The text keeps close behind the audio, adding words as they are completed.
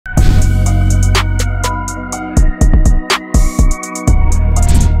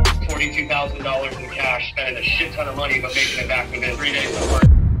ton of money, but making it back within 3 days of work.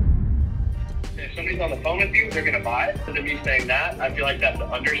 If somebody's on the phone with you, they're going to buy it. So to me saying that, I feel like that's an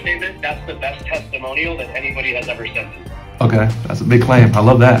understatement. That's the best testimonial that anybody has ever sent me. Okay, that's a big claim. I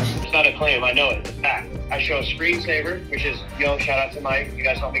love that. It's not a claim, I know it, it's a fact. I show a screensaver, which is, yo, shout out to Mike. You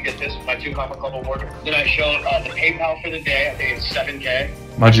guys helped me get this, my 2 Comma Club award. Then I show the PayPal for the day, I think it's 7K.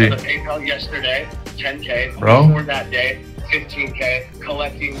 My G. The PayPal yesterday, 10K. Bro. Before that day, 15K.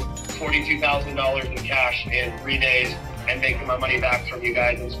 Collecting $42,000 in cash in 3 days and making my money back from you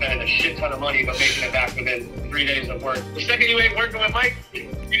guys and spending a shit ton of money, but making it back within 3 days of work. The second you ain't working with Mike,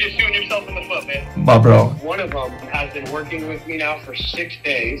 you're just shooting yourself in the foot, man. My bro. One of them has been working with me now for 6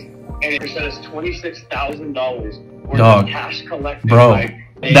 days, and it sent us $26,000 worth Dog. of cash collected. Bro,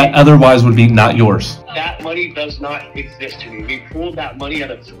 that otherwise would be not yours. That money does not exist to me. We pulled that money out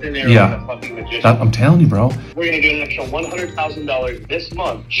of thin air Yeah. like a fucking magician. I'm telling you, bro. We're going to do an extra $100,000 this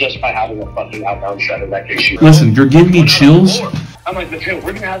month just by having a fucking outbound shredder that gives you. Listen, you're giving me chills. I'm like, but we're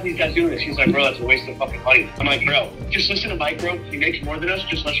going to have these guys doing this. He's like, bro, that's a waste of fucking money. I'm like, bro, just listen to Mike, bro. He makes more than us.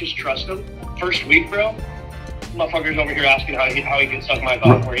 Let's just trust him. First week, bro, motherfucker's over here asking how he can suck my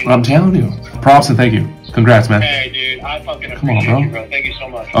butt. I'm telling you. Props and thank you. Congrats, man. Hey, dude, I fucking appreciate you, bro. Thank you so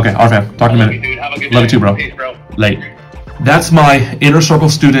much. Okay, RFM. Talk in a minute. Dude. Have a good day. Love you too, bro. Peace, bro. Late. That's my inner circle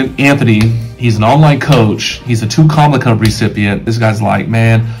student, Anthony. He's an online coach. He's a 2 Comma Club recipient. This guy's like,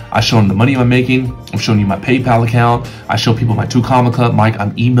 man, I show him the money I'm making. I'm showing you my PayPal account. I show people my 2 Comma Club. Mike,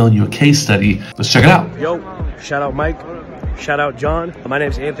 I'm emailing you a case study. Let's check it out. Yo, shout out Mike. Shout out John. My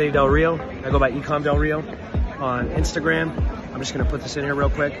name's Anthony Del Rio. I go by Ecom Del Rio on Instagram. I'm just gonna put this in here real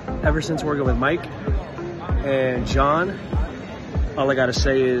quick. Ever since working with Mike and John, all I gotta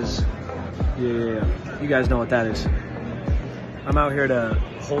say is, yeah, you guys know what that is. I'm out here to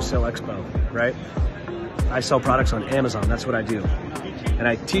Wholesale Expo, right? I sell products on Amazon, that's what I do. And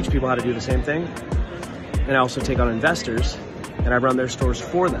I teach people how to do the same thing. And I also take on investors and I run their stores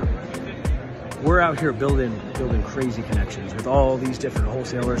for them. We're out here building crazy connections with all these different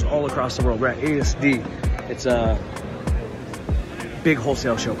wholesalers all across the world. We're at ASD. It's a big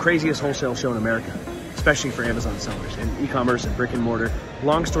wholesale show, craziest wholesale show in America, especially for Amazon sellers and e-commerce and brick and mortar.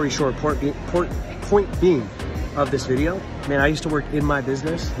 Long story short, point being of this video, man, I used to work in my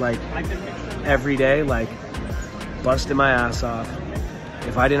business like every day, like busting my ass off.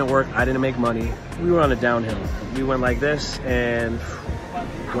 If I didn't work, I didn't make money. We were on a downhill. We went like this, and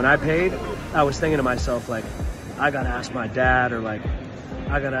when I paid, I was thinking to myself, like, I gotta ask my dad, or like,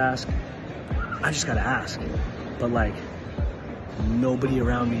 I just gotta ask. But like, nobody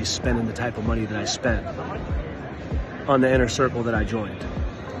around me is spending the type of money that I spent on the inner circle that I joined.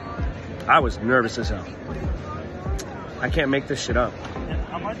 I was nervous as hell. I can't make this shit up.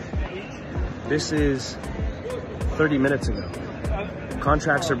 This is 30 minutes ago.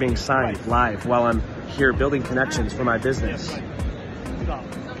 Contracts are being signed live while I'm here building connections for my business.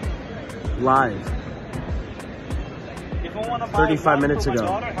 Live. 35 minutes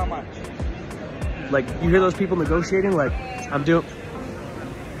ago. Like, you hear those people negotiating? Like, I'm doing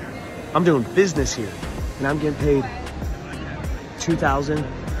business here, and I'm getting paid $2,000,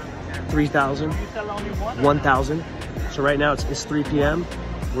 $3,000, $1,000. So right now it's 3 p.m.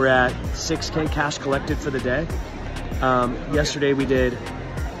 We're at 6K cash collected for the day. Yesterday we did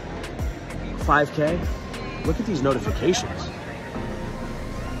 5K. Look at these notifications.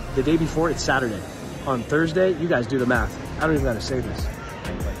 The day before, it's Saturday. On Thursday, you guys do the math. I don't even gotta say this.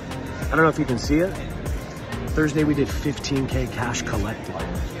 I don't know if you can see it. Thursday we did 15K cash collected.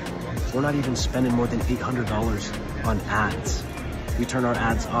 We're not even spending more than $800 on ads. We turn our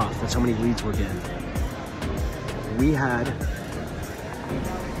ads off. That's how many leads we're getting. We had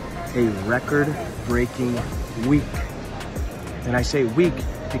a record-breaking week. And I say week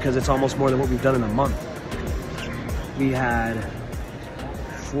because it's almost more than what we've done in a month. We had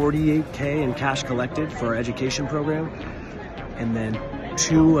 48K in cash collected for our education program. And then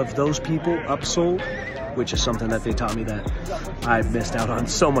 2 of those people upsold, which is something that they taught me that I've missed out on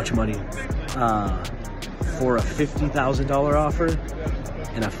so much money, for a $50,000 offer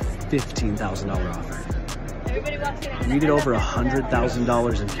and a $15,000 offer. We did over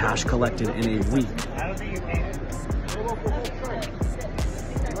 $100,000 in cash collected in a week.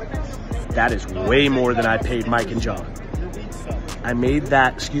 That is way more than I paid Mike and John. I made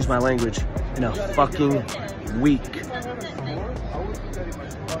that, excuse my language, in a fucking week.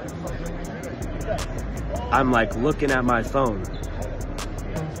 I'm like looking at my phone.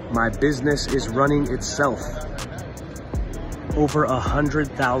 My business is running itself. Over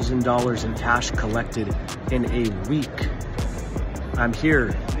 $100,000 in cash collected in a week. I'm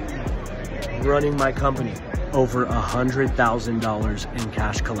here running my company. Over $100,000 in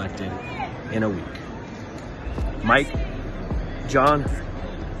cash collected in a week. Mike, John,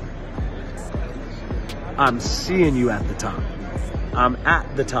 I'm seeing you at the top. I'm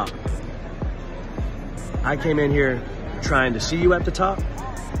at the top. I came in here trying to see you at the top.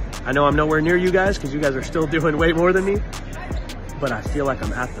 I know I'm nowhere near you guys because you guys are still doing way more than me, but I feel like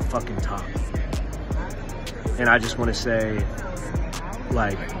I'm at the fucking top. And I just want to say,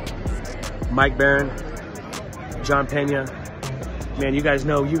 like, Mike Barron, John Pena, man, you guys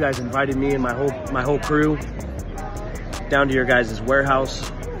know, you guys invited me and my whole crew down to your guys'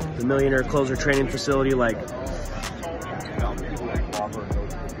 warehouse, the Millionaire Closer training facility. Like,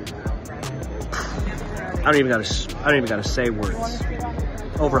 I don't even gotta say words.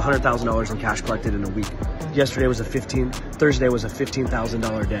 Over $100,000 in cash collected in a week. Yesterday was Thursday was a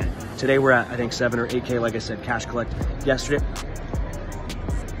 $15,000 day. Today we're at, I think, 7 or 8K, like I said, cash collected. Yesterday,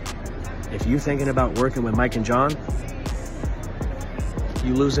 if you thinking about working with Mike and John,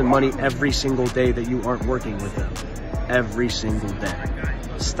 you losing money every single day that you aren't working with them. Every single day.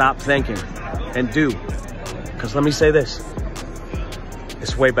 Stop thinking and do. Because let me say this,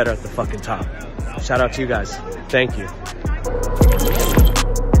 it's way better at the fucking top. Shout out to you guys. Thank you.